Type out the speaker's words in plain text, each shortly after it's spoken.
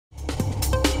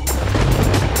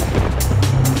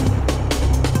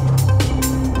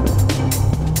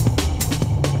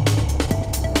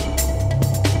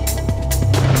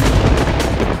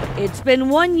been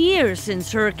 1 year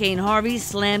since Hurricane Harvey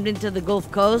slammed into the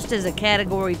Gulf Coast as a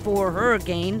Category 4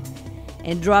 hurricane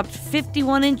and dropped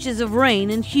 51 inches of rain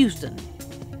in Houston.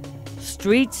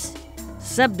 Streets,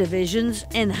 subdivisions,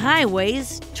 and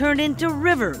highways turned into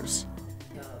rivers.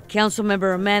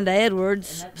 Councilmember Amanda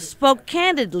Edwards spoke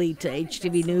candidly to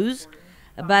HTV News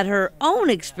about her own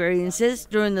experiences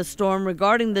during the storm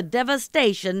regarding the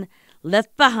devastation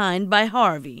left behind by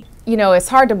Harvey. You know, it's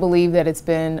hard to believe that it's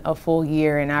been a full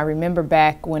year, and I remember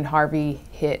back when Harvey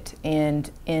hit, and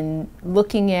in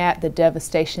looking at the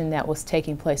devastation that was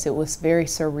taking place, it was very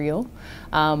surreal,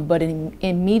 but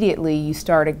immediately you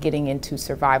started getting into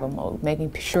survival mode,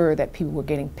 making sure that people were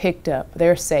getting picked up,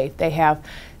 they're safe, they have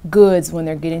goods when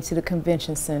they're getting to the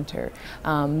convention center,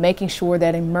 making sure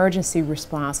that emergency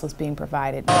response was being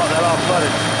provided. Oh, that all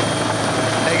flooded.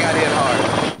 They got hit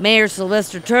hard. Mayor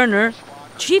Sylvester Turner,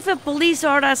 Chief of Police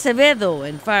Art Acevedo,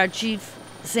 and Fire Chief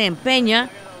Sam Peña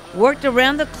worked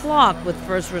around the clock with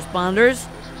first responders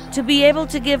to be able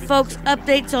to give folks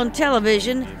updates on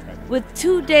television with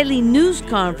 2 daily news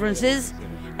conferences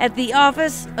at the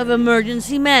Office of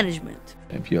Emergency Management.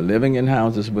 If you're living in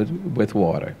houses with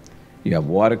water, you have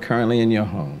water currently in your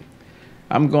home,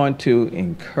 I'm going to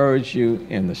encourage you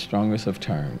in the strongest of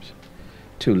terms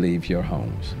to leave your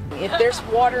homes. If there's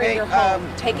water in your home,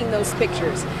 taking those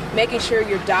pictures, making sure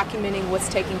you're documenting what's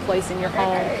taking place in your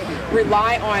home.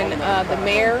 Rely on the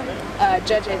mayor,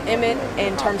 Judge Emmett,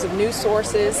 in terms of news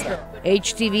sources.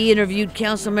 HTV interviewed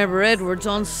Councilmember Edwards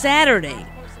on Saturday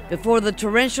before the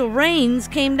torrential rains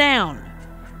came down.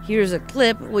 Here's a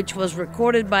clip which was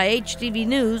recorded by HTV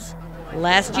News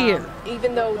last year.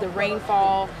 Even though the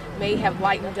rainfall may have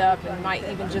lightened up and might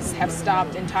even just have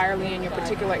stopped entirely in your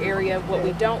particular area, what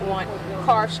we don't want,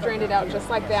 cars stranded out just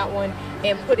like that one,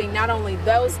 and putting not only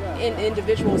those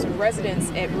individuals and residents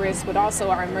at risk, but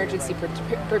also our emergency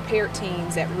prepared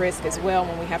teams at risk as well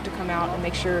when we have to come out and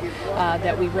make sure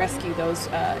that we rescue those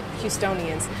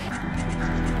Houstonians.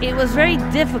 It was very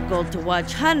difficult to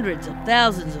watch hundreds of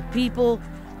thousands of people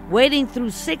wading through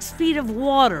 6 feet of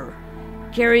water,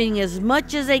 carrying as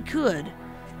much as they could,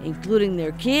 including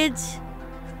their kids,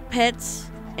 pets,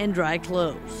 and dry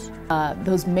clothes.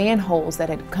 Those manholes that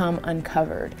had come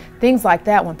uncovered, things like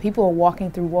that, when people are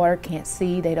walking through water, can't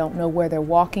see, they don't know where they're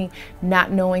walking,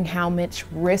 not knowing how much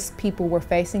risk people were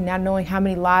facing, not knowing how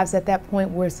many lives at that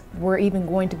point were even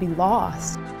going to be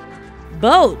lost.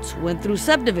 Boats went through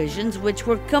subdivisions which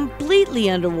were completely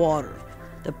underwater.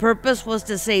 The purpose was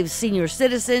to save senior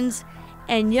citizens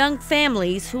and young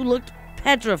families who looked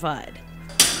petrified.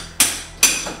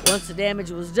 Once the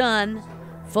damage was done,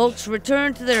 folks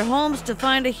returned to their homes to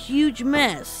find a huge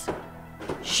mess.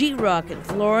 Sheetrock and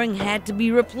flooring had to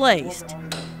be replaced.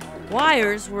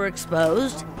 Wires were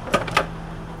exposed,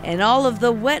 and all of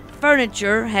the wet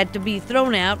furniture had to be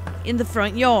thrown out in the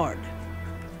front yard.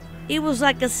 It was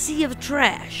like a sea of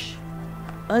trash,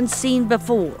 unseen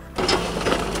before.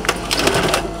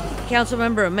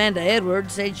 Councilmember Amanda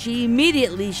Edwards said she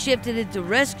immediately shifted into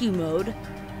rescue mode,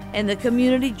 and the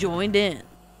community joined in.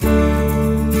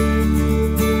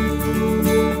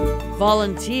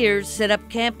 Volunteers set up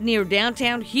camp near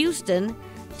downtown Houston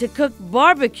to cook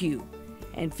barbecue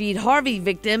and feed Harvey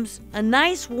victims a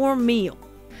nice warm meal.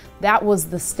 That was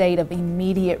the state of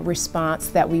immediate response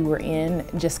that we were in,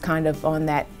 just kind of on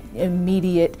that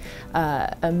immediate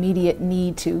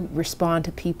need to respond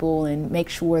to people and make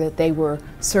sure that they were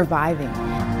surviving.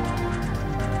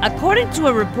 According to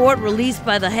a report released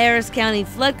by the Harris County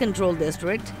Flood Control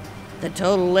District, the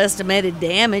total estimated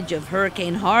damage of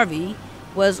Hurricane Harvey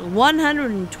was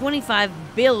 $125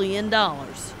 billion.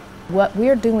 What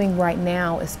we're doing right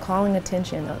now is calling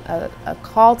attention, a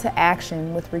call to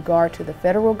action with regard to the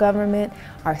federal government,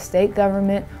 our state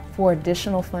government, for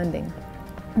additional funding.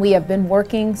 We have been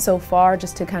working so far,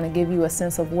 just to kind of give you a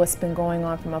sense of what's been going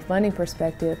on from a funding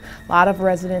perspective. A lot of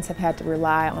residents have had to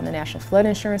rely on the National Flood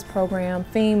Insurance Program,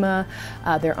 FEMA,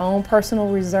 their own personal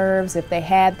reserves if they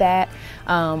had that.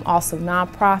 Also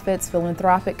nonprofits,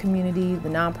 philanthropic community, the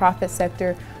nonprofit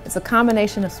sector. It's a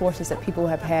combination of sources that people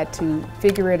have had to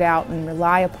figure it out and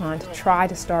rely upon to try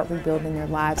to start rebuilding their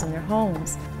lives and their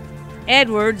homes.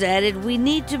 Edwards added, "We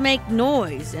need to make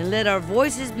noise and let our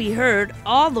voices be heard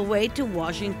all the way to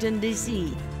Washington,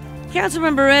 D.C."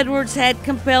 Councilmember Edwards had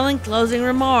compelling closing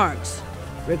remarks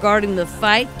regarding the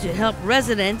fight to help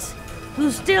residents who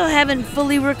still haven't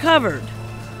fully recovered.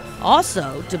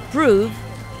 Also to prove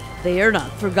they are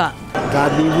not forgotten.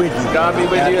 God be with you. God be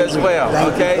with you as well,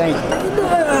 okay? Thank you.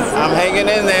 I'm hanging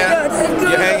in there.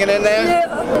 You hanging in there?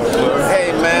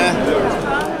 Hey, man.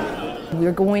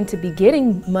 We're going to be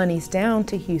getting monies down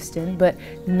to Houston, but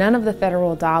none of the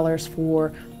federal dollars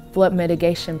for flood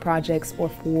mitigation projects or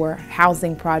for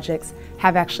housing projects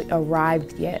have actually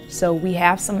arrived yet. So we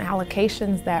have some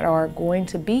allocations that are going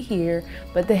to be here,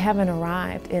 but they haven't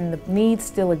arrived, and the needs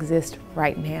still exist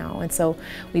right now. And so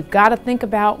we've got to think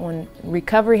about when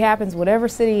recovery happens, whatever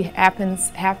city happens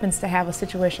to have a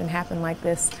situation happen like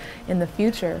this in the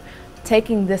future,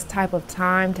 taking this type of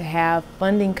time to have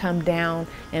funding come down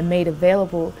and made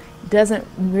available doesn't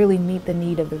really meet the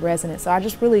need of the residents. So I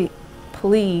just really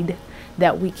plead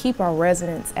that we keep our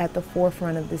residents at the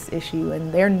forefront of this issue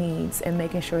and their needs, and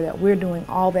making sure that we're doing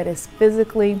all that is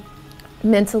physically,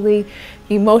 mentally,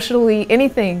 emotionally,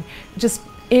 anything, just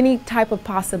any type of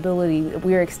possibility.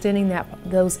 We're extending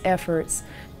those efforts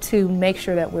to make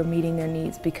sure that we're meeting their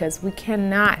needs, because we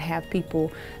cannot have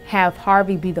people have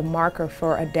Harvey be the marker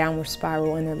for a downward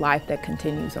spiral in their life that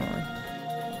continues on.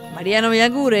 Mariano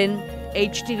Yanguren,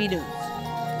 HTV News.